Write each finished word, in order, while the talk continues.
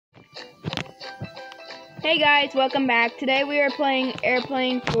Hey guys, welcome back. Today we are playing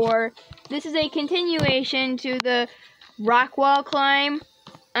Airplane 4. This is a continuation to the rock wall climb.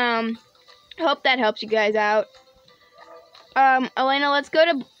 Hope that helps you guys out. Alaina, let's go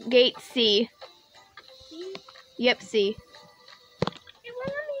to gate C. C? Yep, C. It won't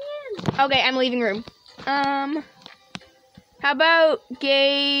let me in. Okay, I'm leaving room. How about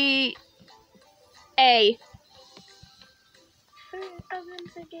gate A? I was gonna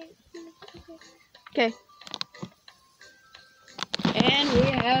say gate C. Okay. And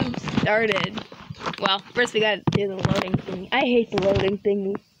we have started. Well, first we gotta do the loading thingy. I hate the loading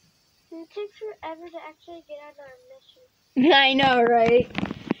thingy. It takes forever to actually get out of our mission. I know, right?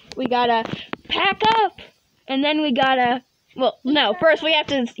 We gotta pack up, and then we gotta, well, no, first we have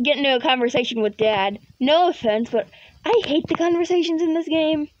to get into a conversation with Dad. No offense, but I hate the conversations in this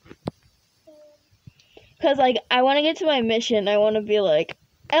game. Because, like, I want to get to my mission. I want to be like,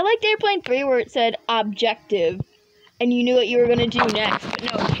 I liked Airplane 3 where it said objective, and you knew what you were going to do next. But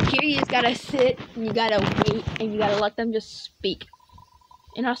no, here you just gotta sit, and you gotta wait, and you gotta let them just speak.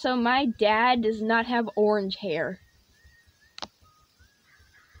 And also, my dad does not have orange hair.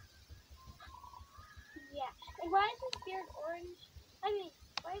 Yeah. And why is his beard orange? I mean,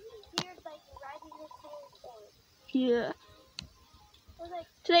 why is his beard like riding his hair orange? Yeah. Like,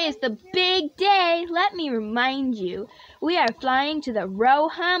 Today is the big day. Let me remind you. We are flying to the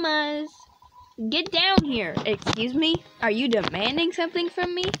Rohamas. Get down here. Excuse me? Are you demanding something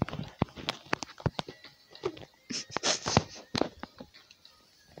from me?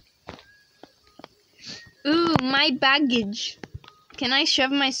 Ooh, my baggage. Can I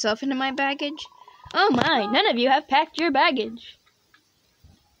shove myself into my baggage? Oh my, none of you have packed your baggage.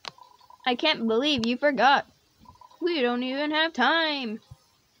 I can't believe you forgot. We don't even have time.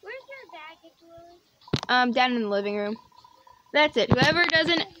 Where's your baggage, Lily? Down in the living room. That's it. Whoever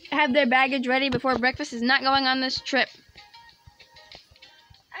doesn't have their baggage ready before breakfast is not going on this trip.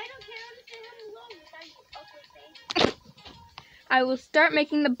 I don't care. I'm saying hello without you. Okay, thanks. I will start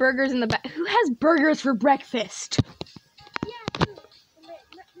making the burgers in the back. Who has burgers for breakfast? Yeah,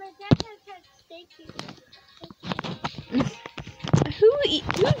 my dad has had steak. Who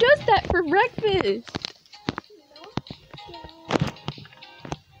does that for breakfast?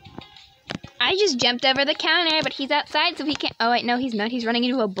 I just jumped over the counter, but he's outside, so he can't. Oh wait, no, he's not. He's running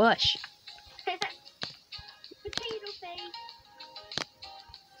into a bush. Potato face.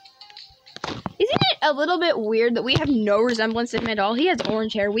 Isn't it a little bit weird that we have no resemblance to him at all? He has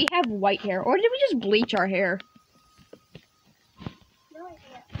orange hair. We have white hair. Or did we just bleach our hair? No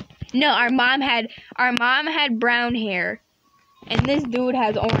idea. No, our mom had brown hair, and this dude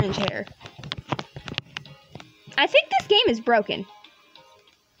has orange hair. I think this game is broken.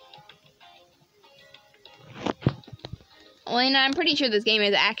 Alaina, I'm pretty sure this game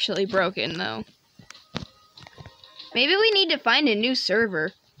is actually broken, though. Maybe we need to find a new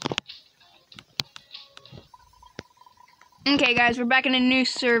server. Okay, guys, we're back in a new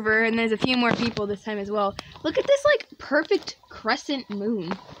server, and there's a few more people this time as well. Look at this, like, perfect crescent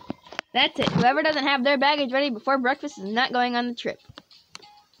moon. That's it. Whoever doesn't have their baggage ready before breakfast is not going on the trip.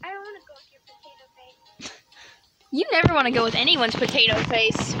 I don't want to go with your potato face. You never want to go with anyone's potato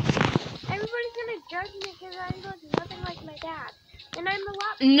face. Everybody's going to judge me because I look nothing like my dad. And I'm a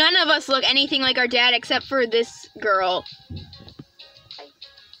lot... None of us look anything like our dad except for this girl.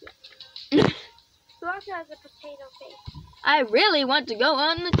 Who also has a potato face? I really want to go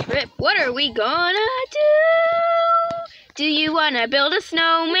on the trip. What are we gonna do? Do you want to build a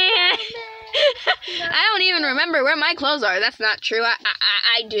snowman? I don't even remember where my clothes are. That's not true.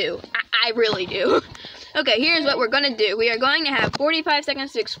 I do. I really do. Okay, here's what we're going to do. We are going to have 45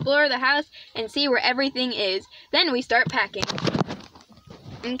 seconds to explore the house and see where everything is. Then we start packing.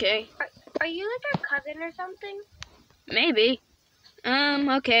 Okay. Are you like our cousin or something? Maybe.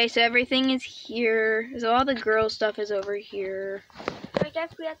 Okay, so everything is here. So all the girl stuff is over here. I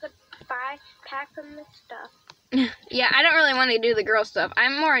guess we have to pack some of this stuff. Yeah, I don't really want to do the girl stuff.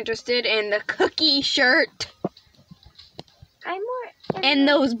 I'm more interested in the cookie shirt. I'm more... And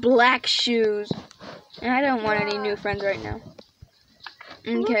those black shoes. And I don't want any new friends right now.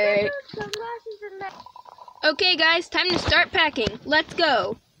 Okay. Look at those sunglasses in that. Okay, guys, time to start packing. Let's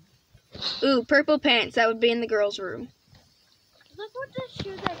go. Ooh, purple pants. That would be in the girls' room. Look what the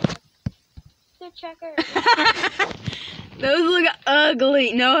shoes are. They're checkers. Those look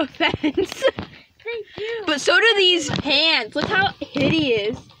ugly. No offense. They do. But so do these pants. Look how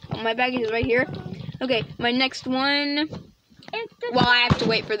hideous. Oh, my baggage is right here. Okay, my next one. Well, I have to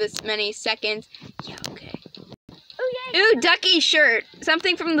wait for this many seconds. Yeah, okay. Oh, yeah. Ooh, ducky shirt.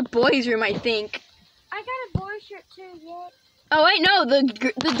 Something from the boys' room, I think. I got a boy shirt too, yeah. Oh wait, no,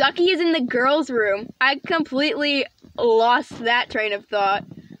 the ducky is in the girls' room. I completely lost that train of thought.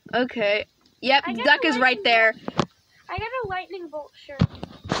 Okay. Yep, the duck is right there. I got a lightning bolt shirt.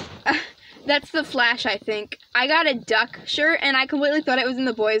 That's the Flash, I think. I got a duck shirt, and I completely thought it was in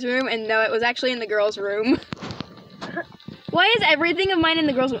the boys' room, and no, it was actually in the girls' room. Why is everything of mine in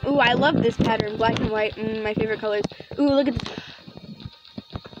the girls' room? Ooh, I love this pattern, black and white. My favorite colors. Ooh, look at this.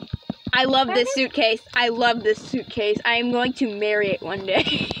 I love this suitcase. I love this suitcase. I am going to marry it one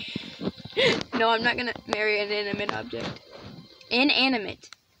day. No, I'm not going to marry an inanimate object. Inanimate.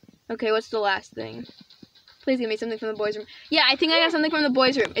 Okay, what's the last thing? Please give me something from the boys' room. Yeah, I think I got something from the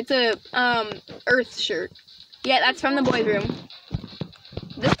boys' room. It's a, Earth shirt. Yeah, that's from the boys' room.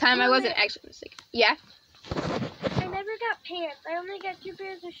 This time I wasn't actually mistaken. Yeah? I never got pants. I only got 2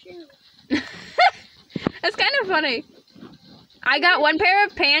 pairs of shoes. That's kind of funny. I got 1 pair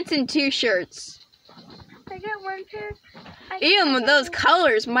of pants and 2 shirts. I got 1 pair. Ew, those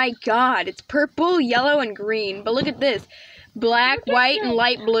colors, my god. It's purple, yellow, and green. But look at this. Black, white, and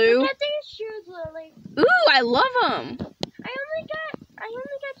light blue. Look at these shoes, Lily. Ooh, I love them. I only got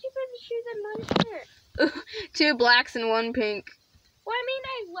 2 pairs of shoes and 1 shirt. 2 blacks and 1 pink. Well, I mean,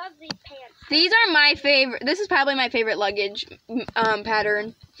 I love these pants. These are my favorite. This is probably my favorite luggage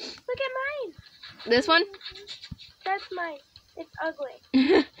pattern. Look at mine. This one? That's mine. It's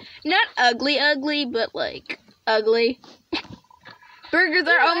ugly. Not ugly, but like ugly. Burgers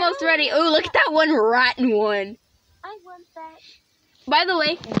are almost ready. Oh, look at that one rotten one. I want that. By the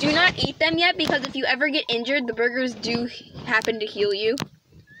way, do not eat them yet because if you ever get injured, the burgers do happen to heal you.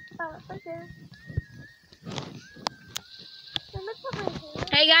 Oh, okay.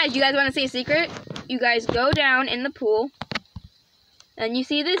 Hey guys, you guys want to see a secret? You guys go down in the pool, and you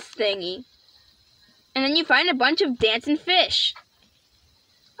see this thingy, and then you find a bunch of dancing fish.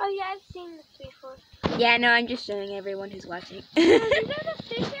 Oh yeah, I've seen this before. Yeah, no, I'm just showing everyone who's watching. No, these are the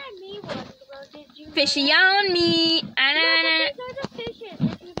fish on me ones. Well, did you know Fishy that? on me. No, these are the fishes,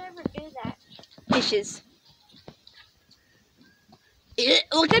 if you ever do that. Fishes.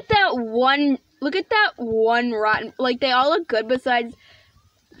 Look at that one. Look at that one rotten. Like, they all look good besides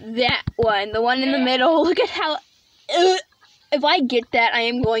that one. The one in the middle. Look at how. If I get that, I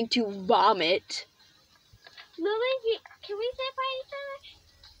am going to vomit. Lily, can we sit by each other?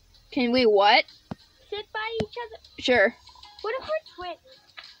 Can we what? Sit by each other? Sure. What if we're twins?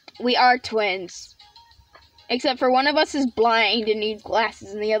 We are twins. Except for one of us is blind and needs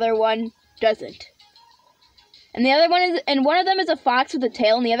glasses, and the other one doesn't. And the other one is, and one of them is a fox with a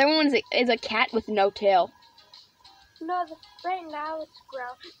tail, and the other one is a cat with no tail. No, right now it's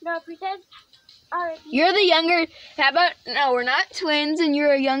grown. No, pretend. You're the younger. How about no? We're not twins, and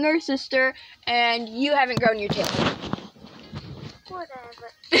you're a younger sister, and you haven't grown your tail.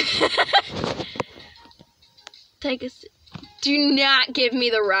 Whatever. Take a. Do not give me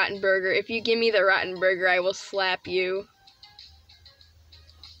the rotten burger. If you give me the rotten burger, I will slap you.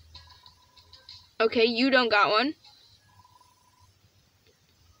 Okay, you don't got one.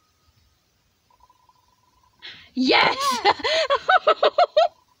 Yes! Yeah.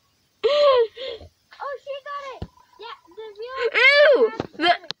 Oh, she got it. Yeah, the real.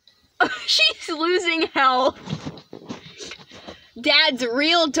 Ew! She's losing health. Dad's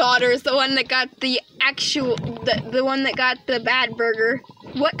real daughter is the one that got the actual, the one that got the bad burger.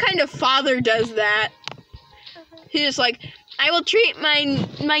 What kind of father does that? He's just like, I will treat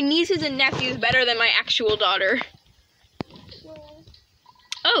my nieces and nephews better than my actual daughter. Yeah.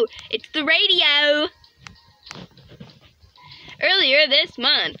 Oh, it's the radio. Earlier this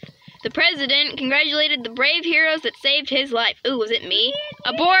month, the president congratulated the brave heroes that saved his life. Ooh, was it me?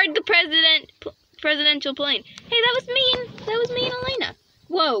 Aboard the presidential plane. Hey, that was me and Alaina.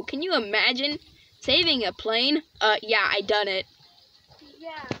 Whoa, can you imagine saving a plane? Yeah, I done it.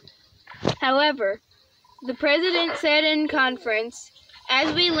 Yeah. However, the president said in conference,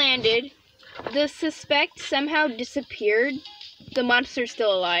 as we landed, the suspect somehow disappeared. The monster's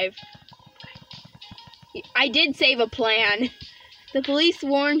still alive. I did save a plan. The police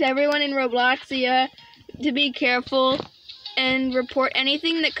warned everyone in Robloxia to be careful and report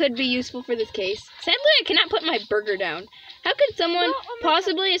anything that could be useful for this case. Sadly, I cannot put my burger down. How could someone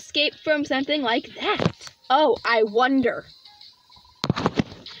possibly escape from something like that? Oh, I wonder.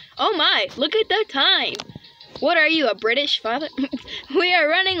 Oh my, look at the time. What are you, a British father? We are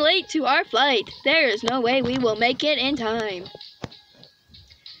running late to our flight. There is no way we will make it in time.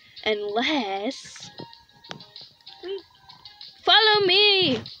 Unless... Follow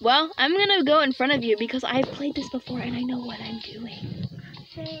me! Well, I'm gonna go in front of you because I've played this before and I know what I'm doing.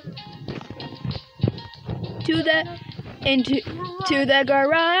 Same. To the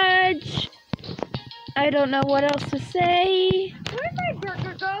garage. I don't know what else to say. Where did my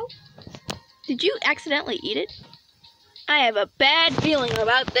burger go? Did you accidentally eat it? I have a bad feeling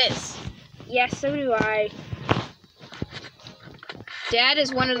about this. Yes, so do I. Dad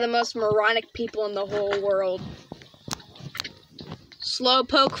is one of the most moronic people in the whole world.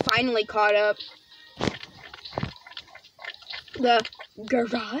 Slowpoke finally caught up. The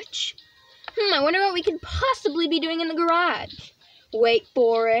garage? I wonder what we could possibly be doing in the garage. Wait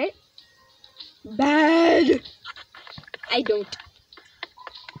for it. Bad. I don't.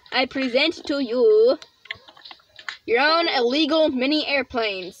 I present to you your own illegal mini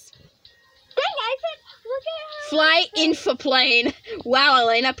airplanes. Dang, I said, look at her. Fly infoplane. Wow,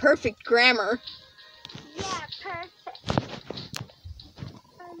 Alaina, perfect grammar. Yeah, perfect.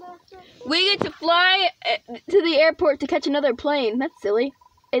 We get to fly to the airport to catch another plane. That's silly.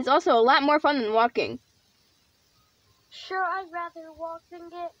 It's also a lot more fun than walking. Sure, I'd rather walk than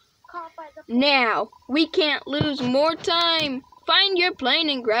get caught by the plane. Now, we can't lose more time. Find your plane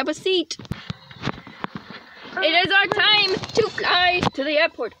and grab a seat. It is our time to fly to the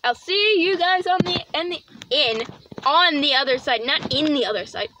airport. I'll see you guys on the other side, not in the other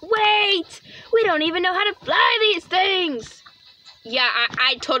side. Wait! We don't even know how to fly these things. Yeah,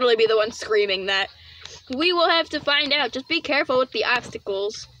 I'd totally be the one screaming that. We will have to find out. Just be careful with the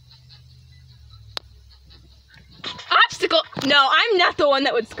obstacles. Obstacle? No, I'm not the one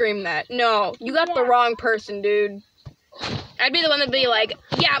that would scream that. No, you got the wrong person, dude. I'd be the one that'd be like,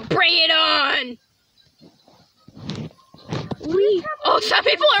 yeah, bring it on! Oh, some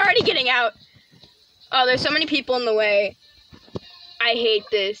people are already getting out. Oh, there's so many people in the way. I hate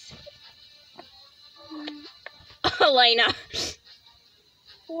this. Alaina.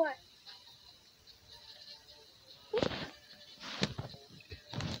 What?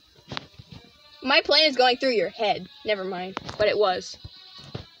 My plane is going through your head. Never mind, but it was.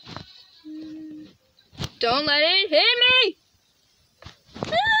 Don't let it hit me!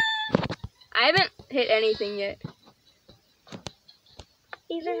 I haven't hit anything yet.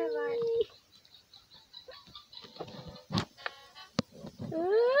 Either have I.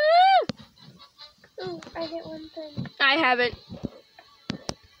 Oh, I hit one thing. I haven't.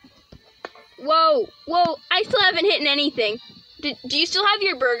 Whoa, whoa, I still haven't hit anything. Do you still have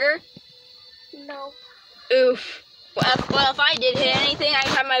your burger? No. Oof. Well, if I did hit anything, I'd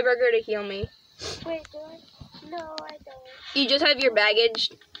have my burger to heal me. Wait, do I? No, I don't. You just have your baggage.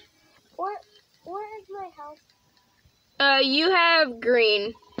 Where is my house? You have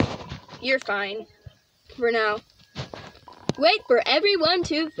green. You're fine. For now. Wait for everyone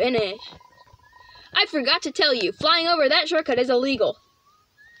to finish. I forgot to tell you, flying over that shortcut is illegal.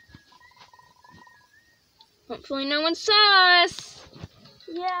 Hopefully no one saw us.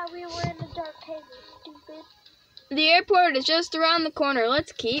 Yeah, we were in the dark cave, stupid. The airport is just around the corner.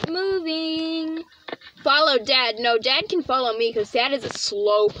 Let's keep moving. Follow Dad. No, Dad can follow me because Dad is a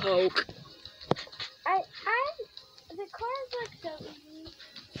slowpoke. The car's like so easy.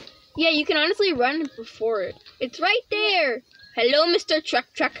 Yeah, you can honestly run before it. It's right there. Hello, Mr. Truck.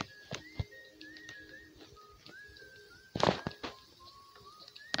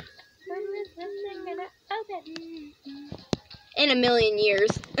 When is this thing gonna open? In a million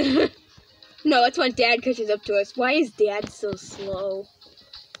years. No, that's when Dad catches up to us. Why is Dad so slow?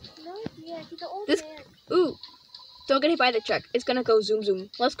 No idea. He's an old This. man. Ooh. Don't get hit by the truck. It's gonna go zoom zoom.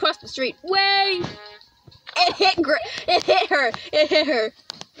 Let's cross the street. Way! It hit her. It hit her.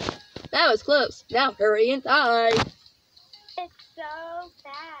 That was close. Now hurry inside. It's so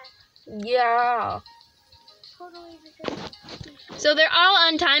fast. Yeah. Totally because. So they're all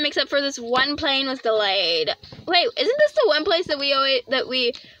on time except for this one plane was delayed. Wait, isn't this the one place that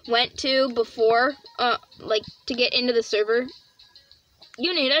we went to before, like to get into the server?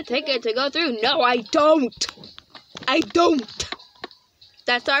 You need a ticket to go through. No, I don't.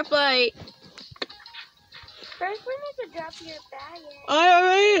 That's our flight. First, we need to drop your baggage. I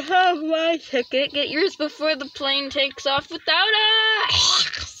already have my ticket. Get yours before the plane takes off without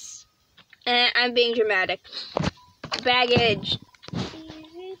us. I'm being dramatic. Baggage.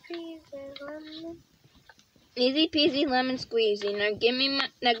 Easy peasy lemon squeezy. Now give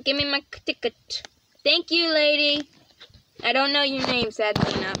me my ticket. Thank you, lady. I don't know your name,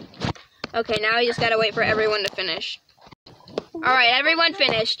 sadly enough. Okay, now I just gotta wait for everyone to finish. Alright, everyone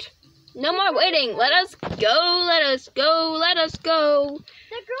finished. No more waiting. Let us go. Let us go. Let us go.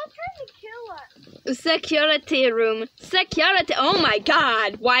 The girl tried to kill us. Security room. Security. Oh my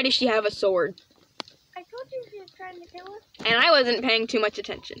God. Why does she have a sword? I told you she was trying to kill us. And I wasn't paying too much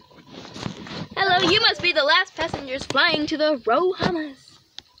attention. Hello, you must be the last passengers flying to the Rohamas.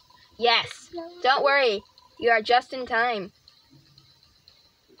 Yes. Don't worry. You are just in time.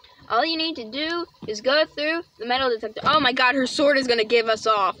 All you need to do is go through the metal detector. Oh my god, her sword is gonna give us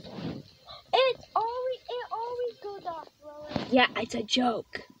off. It always goes off, Lois. Yeah, it's a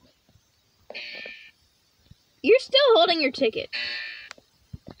joke. You're still holding your ticket.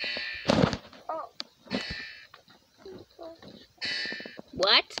 Oh.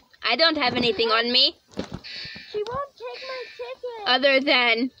 What? I don't have anything on me She won't take my ticket. other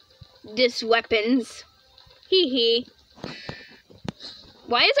than this weapons. Hee hee.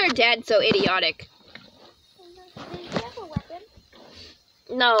 Why is our dad so idiotic? Does he have a weapon?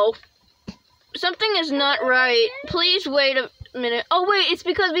 No. Something is not right. Please wait a minute. Oh wait, it's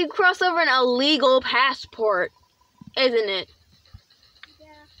because we crossed over an illegal passport, isn't it? Yeah.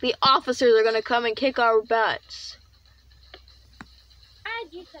 The officers are gonna come and kick our butts. I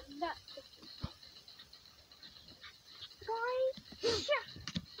do some nuts. Boy.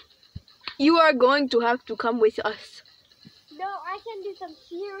 You are going to have to come with us. No, I can do some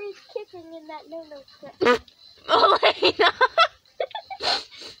serious kicking in that no-no script. Alaina!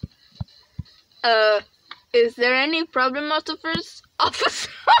 Is there any problem, officers?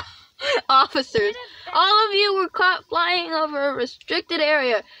 Officers. All of you were caught flying over a restricted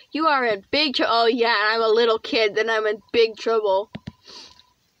area. You are in big trouble. Oh yeah, I'm a little kid, then I'm in big trouble.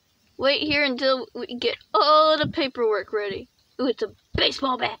 Wait here until we get all the paperwork ready. Ooh, it's a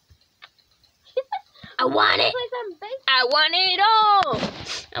baseball bat. I want it. I want it all.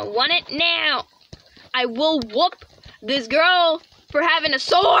 I want it now. I will whoop this girl for having a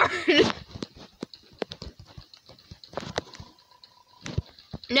sword.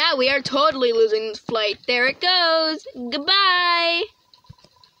 Now we are totally losing this flight. There it goes. Goodbye.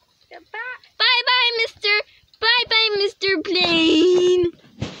 Goodbye. Bye-bye, Mr. Plane.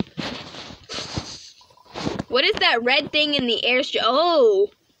 What is that red thing in the air?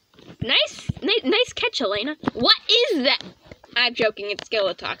 Oh, nice catch, Alaina. What is that? I'm joking. It's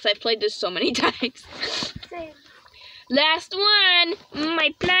Skeletalks. I've played this so many times. Same. Last one.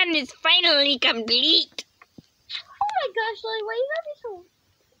 My plan is finally complete. Oh my gosh, Lily, why you gotta be so...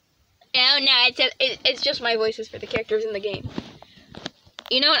 Oh no, it's just my voices for the characters in the game.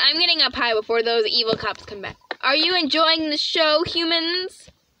 You know what? I'm getting up high before those evil cops come back. Are you enjoying the show, humans?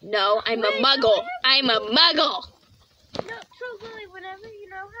 No, I'm a muggle. I'm a muggle. No, so Lily, whenever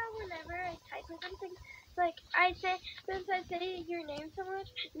I type or something, like I say, since I say your name so much,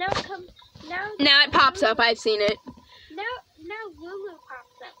 now it pops up. I've seen it. Now Lulu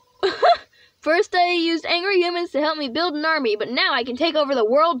pops up. First, I used angry humans to help me build an army, but now I can take over the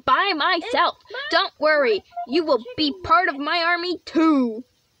world by myself. Don't worry, you will be part of my army too.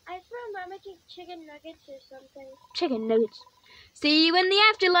 I swear I'm making chicken nuggets or something. Chicken nuggets. See you in the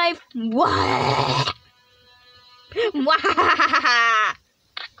afterlife. Wah! Wah!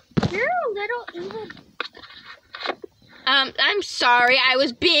 You're a little evil. I'm sorry, I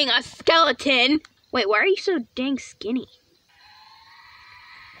was being a skeleton. Wait, why are you so dang skinny?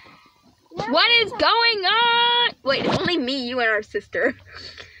 What is going on? Wait, it's only me, you, and our sister.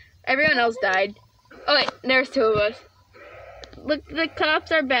 Everyone else died. Oh wait, there's two of us. Look, the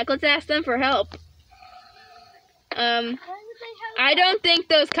cops are back. Let's ask them for help. I don't think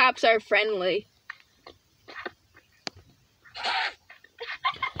those cops are friendly.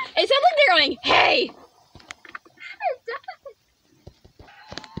 It sounds like they're going, hey!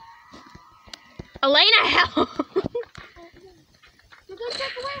 Alaina, help! You can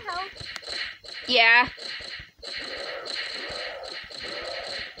take away help. Yeah.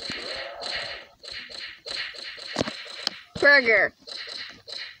 Burger.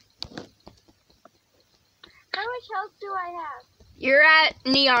 How much health do I have? You're at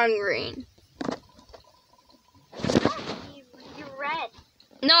neon green. You're red.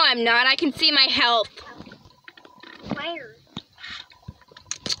 No, I'm not. I can see my health. Where?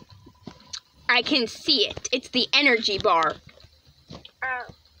 I can see it. It's the energy bar. Oh.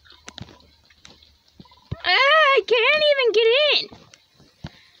 I can't even get in.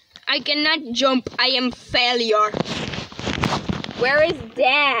 I cannot jump. I am failure. Where is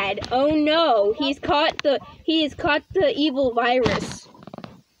Dad? Oh no, he has caught the evil virus.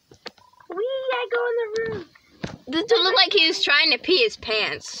 I go in the room. This don't look like he's trying to pee his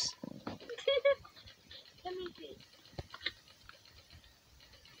pants. Let me see.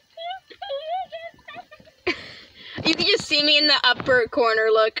 You can just see me in the upper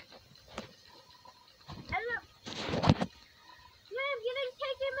corner, look. I'm getting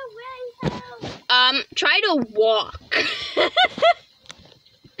taken away. Help. Try to walk.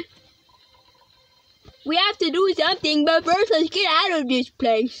 We have to do something, but first let's get out of this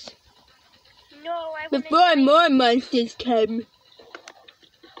place. No, I Before more monsters come.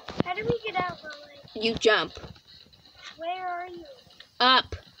 How do we get out, Lily? You jump. Where are you?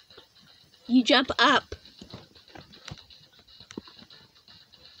 Up. You jump up.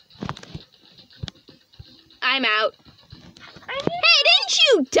 I'm out. Hey, didn't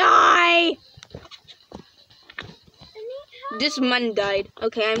you die? This man died.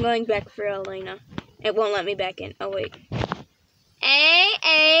 Okay, I'm going back for Alaina. It won't let me back in. Oh, wait. No,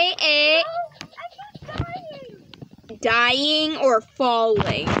 I keep dying. Dying or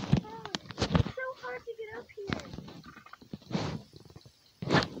falling? Oh, it's so hard to get up here.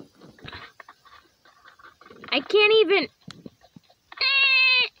 I can't even...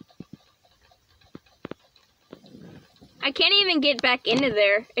 I can't even get back into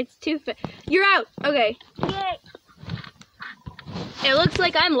there. It's too You're out. Okay. Yay. It looks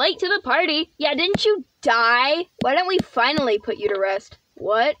like I'm late to the party. Yeah, didn't you die? Why don't we finally put you to rest?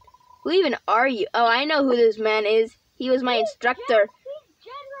 What? Who even are you? Oh, I know who this man is. He was my instructor. He's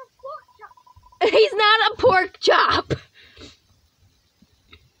General Pork Chop. He's not a pork chop.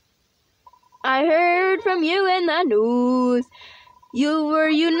 I heard from you in the news.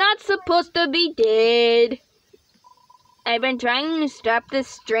 You not supposed to be dead. I've been trying to stop this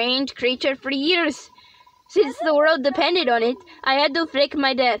strange creature for years. Since the world depended on it, I had to fake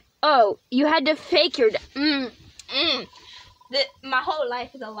my death. Oh, you had to fake your death. My whole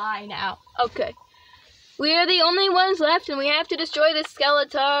life is a lie now. Okay. We are the only ones left, and we have to destroy the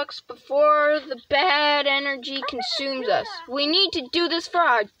Skeletox before the bad energy consumes us. We need to do this for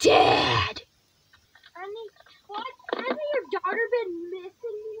our dad. What? Hasn't your daughter been missing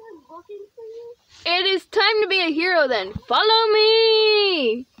you and looking for you? It is time to be a hero then. Follow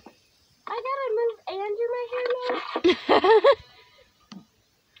me! I gotta move and do my hair now.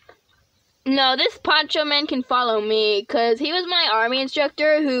 No, this Poncho Man can follow me, because he was my army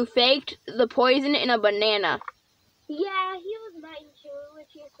instructor who faked the poison in a banana. Yeah, he was mine too,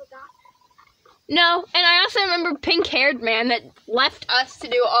 if you forgot. No, and I also remember pink-haired man that left us to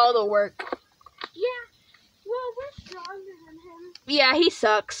do all the work. Yeah, well, we're stronger than him. Yeah, he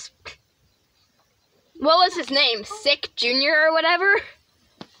sucks. What was his name? Sick Junior or whatever?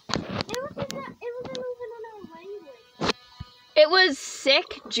 It wasn't even in our language. It was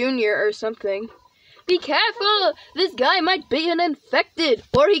Sick Junior or something. Be careful! This guy might be an infected,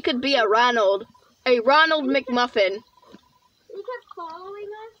 or he could be a Ronald. A Ronald McMuffin. He kept following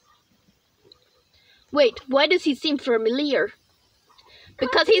us. Wait, why does he seem familiar?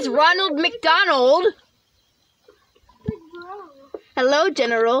 Because he's Ronald McDonald. Hello,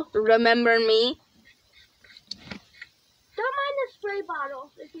 General. Remember me? Don't mind the spray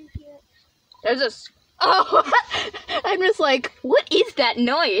bottle if you hear it. There's a... Oh! I'm just like, what is that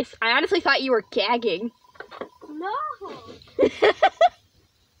noise? I honestly thought you were gagging. No.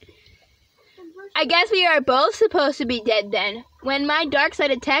 I guess we are both supposed to be dead then. When my dark side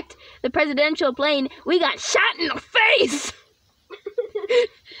attacked the presidential plane, we got shot in the face!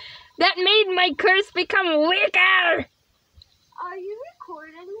 That made my curse become weaker! Are you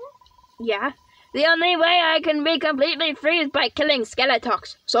recording this? Yeah. The only way I can be completely free is by killing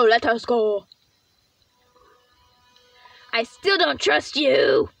Skeletox. So let us go. I still don't trust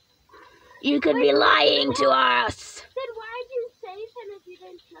you. You could be lying to us. Then why'd you save him if you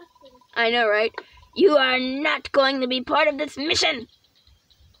didn't trust him? I know, right? You are not going to be part of this mission.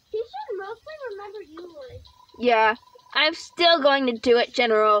 He should mostly remember you would. Yeah, I'm still going to do it,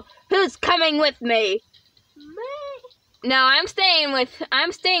 General. Who's coming with me? Me. No, I'm staying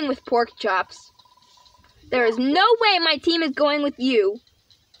with Pork Chops. There is no way my team is going with you.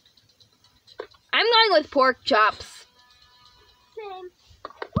 I'm going with Pork Chops. Same.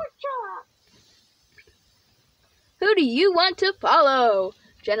 Pork chop. Who do you want to follow?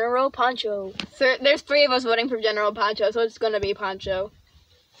 General Poncho. There's 3 of us voting for General Poncho, so it's going to be Poncho.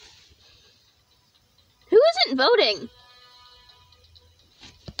 Who isn't voting?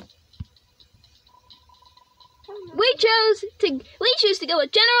 We choose to go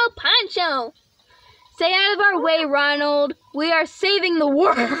with General Poncho. Stay out of our way, Ronald. We are saving the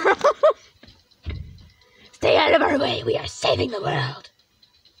world. Stay out of our way. We are saving the world.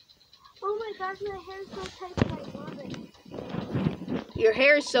 Oh my gosh, my hair is so tight and I love it. Your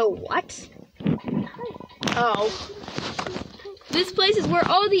hair is so what? Oh. This place is where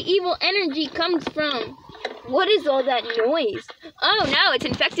all the evil energy comes from. What is all that noise? Oh no, it's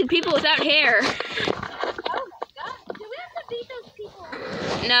infected people without hair. Oh my god, do we have to beat those people?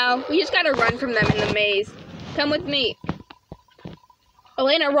 No, we just gotta run from them in the maze. Come with me.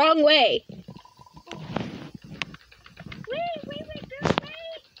 Alaina, wrong way. Wait, there's way.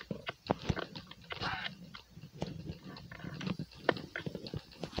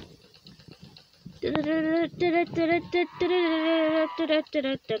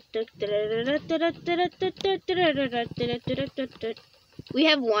 We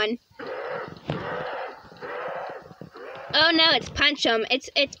have one. Oh no, it's Punch'em.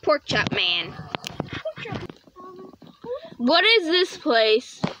 It's Pork Chop Man. What is this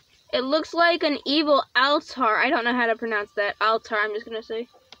place? It looks like an evil altar. I don't know how to pronounce that. Altar, I'm just gonna say.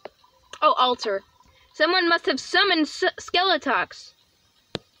 Oh, altar. Someone must have summoned Skeletox.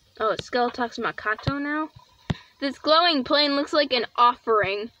 Oh, it's Skeletox Makato now? This glowing plane looks like an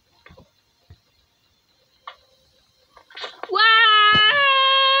offering.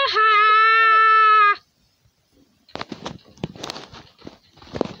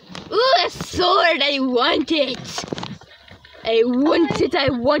 Ooh, a sword! I want it! I want it, I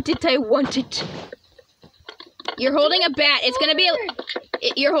want it, I want it. You're holding a bat. It's gonna be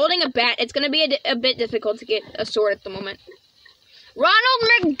you're holding a bat. It's gonna be a bit difficult to get a sword at the moment.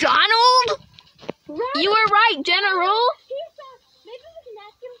 Ronald McDonald? You were right, General. Maybe we can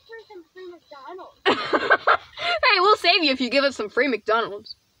ask him for some free McDonald's. Hey, we'll save you if you give us some free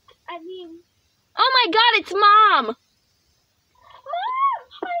McDonald's. I mean... Oh my god, it's Mom! Mom!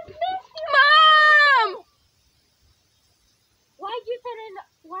 I missed you! Mom! Why'd you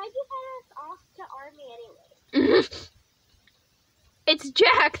send us off to army anyway? It's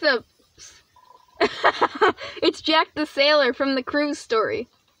Jack the... It's Jack the Sailor from the Cruise Story.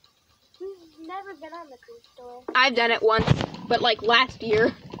 We've never been on the cruise story. I've done it once, but like last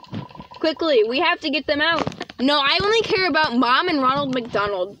year. Quickly, we have to get them out. No, I only care about Mom and Ronald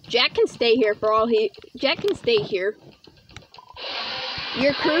McDonald. Jack can stay here for all he... Jack can stay here.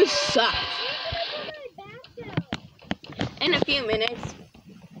 Your cruise sucks. In a few minutes.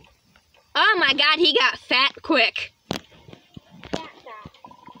 Oh my god, he got fat quick.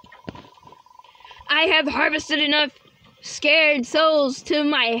 I have harvested enough scared souls to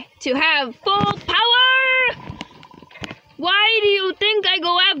have full power. Why do you think I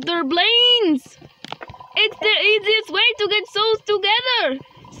go after Blaines? It's the easiest way to get souls together.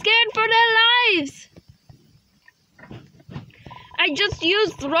 Scared for their lives. I just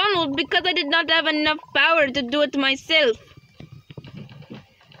used Ronald because I did not have enough power to do it myself.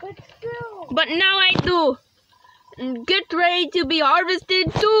 But still. But now I do. Get ready to be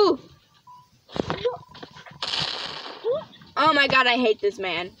harvested too. Oh my god, I hate this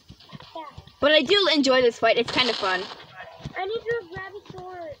man. Yeah. But I do enjoy this fight. It's kind of fun. I need to grab a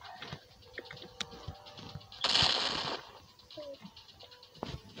sword.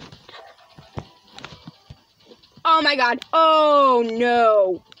 Oh my god. Oh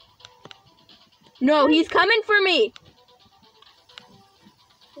no. No, he's coming for me.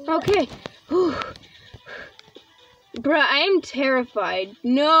 Okay. Whew. Bruh, I am terrified.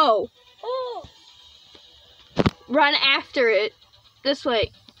 No. Oh. Run after it. This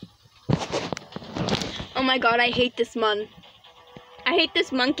way. Oh my god, I hate this mon. I hate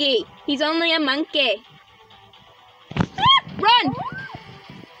this monkey. He's only a monkey. Run!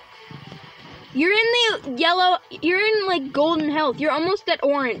 You're in the yellow, you're in like golden health. You're almost at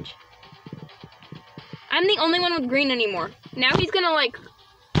orange. I'm the only one with green anymore. Now he's gonna like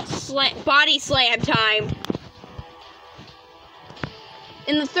body slam time.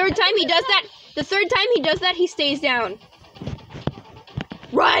 And the third time he does that, he stays down.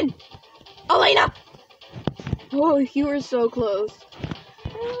 Run! Alaina! Oh, you were so close.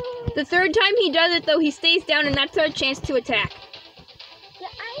 The third time he does it though, he stays down and that's our chance to attack.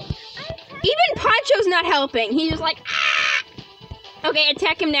 Even Poncho's not helping. He's just like, ah! Okay,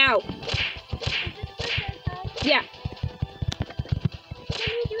 attack him now. Yeah.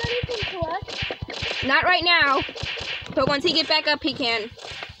 Can you do anything to us? Not right now. But once he gets back up, he can.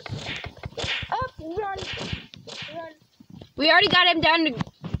 Up, run. Run. We already got him down to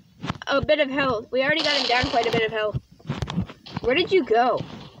a bit of health. We already got him down quite a bit of health. Where did you go?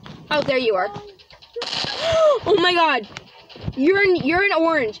 Oh, there you are. Oh my god. You're in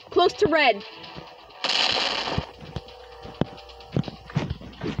orange, close to red. Is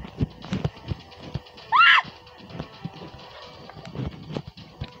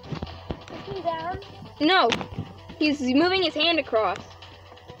he down? No, he's moving his hand across.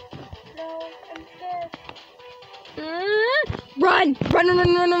 No, I'm scared. Run! Run, run,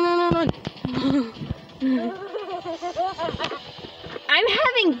 run, run, run, run, run. I'm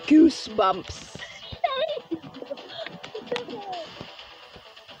having goosebumps.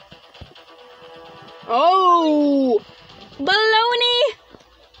 Oh! Baloney!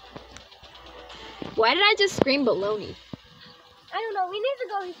 Why did I just scream baloney? I don't know. We need to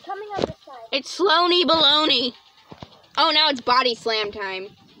go. He's coming on this side. It's Sloaney baloney. Oh, now it's body slam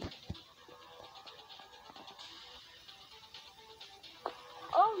time.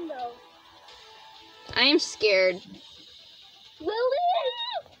 Oh no. I am scared. Lily!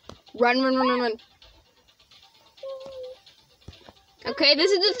 Run, run, run, run, run. Okay,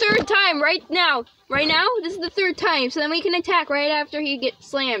 this is the third time right now. Right now, this is the third time, so then we can attack right after he gets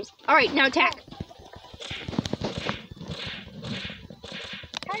slams. Alright, now attack.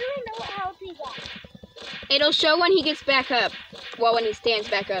 How do we know what health he's at? It'll show when he gets back up. Well, when he stands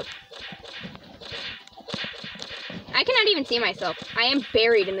back up. I cannot even see myself. I am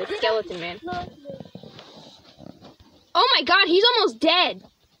buried in this skeleton, man. Oh my god, he's almost dead.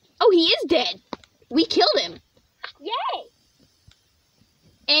 Oh, he is dead. We killed him. Yay!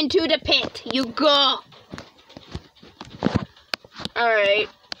 Into the pit you go. Alright.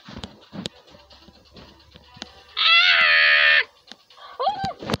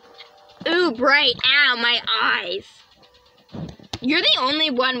 Ooh, bright. Ow, my eyes. You're the only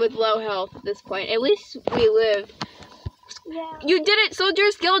one with low health at this point. At least we lived. Yeah. You did it, soldier.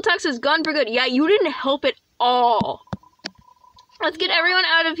 Skeletux is gone for good. Yeah, you didn't help at all. Let's get everyone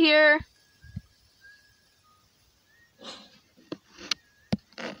out of here.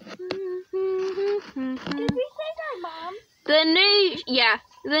 Did we save our mom? The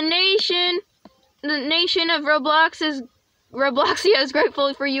nation of Robloxia is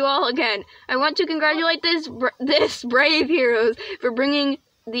grateful for you all again. I want to congratulate this brave heroes for bringing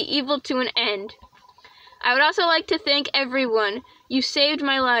the evil to an end. I would also like to thank everyone. You saved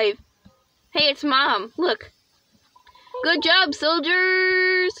my life. Hey, it's Mom. Look. Good job,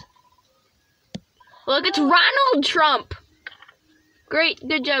 soldiers. Look, it's Ronald Trump. Great,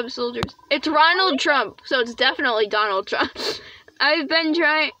 good job, soldiers. It's Ronald Trump, so it's definitely Donald Trump. I've been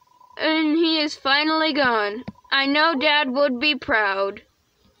trying, and he is finally gone. I know Dad would be proud.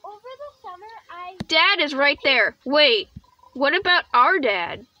 Over the summer, Dad is right there. Wait, what about our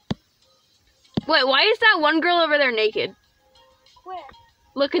dad? Wait, why is that one girl over there naked? Where?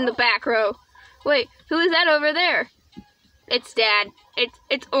 Look in the back row. Wait, who is that over there? It's Dad.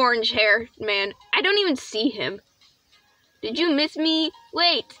 It's orange hair, man. I don't even see him. Did you miss me?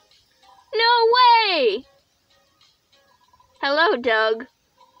 Wait. No way! Hello, Doug.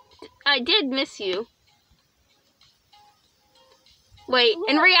 I did miss you. Wait,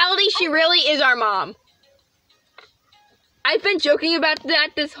 in reality, she really is our mom. I've been joking about that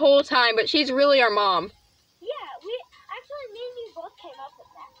this whole time, but she's really our mom. Yeah, me and you both came up with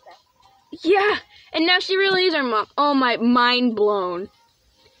that stuff. Yeah, and now she really is our mom. Oh my, mind blown.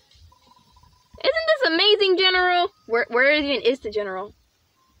 Isn't this amazing, General? Where even is the General?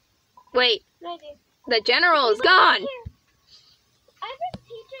 Wait, Right here. the General is gone. I've been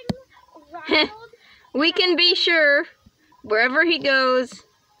teaching Ronald. We can be sure, wherever he goes,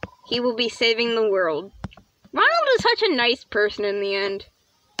 he will be saving the world. Ronald is such a nice person in the end.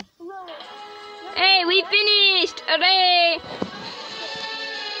 Hey, we finished! Hooray!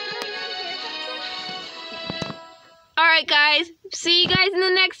 Alright guys, see you guys in the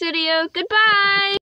next video. Goodbye!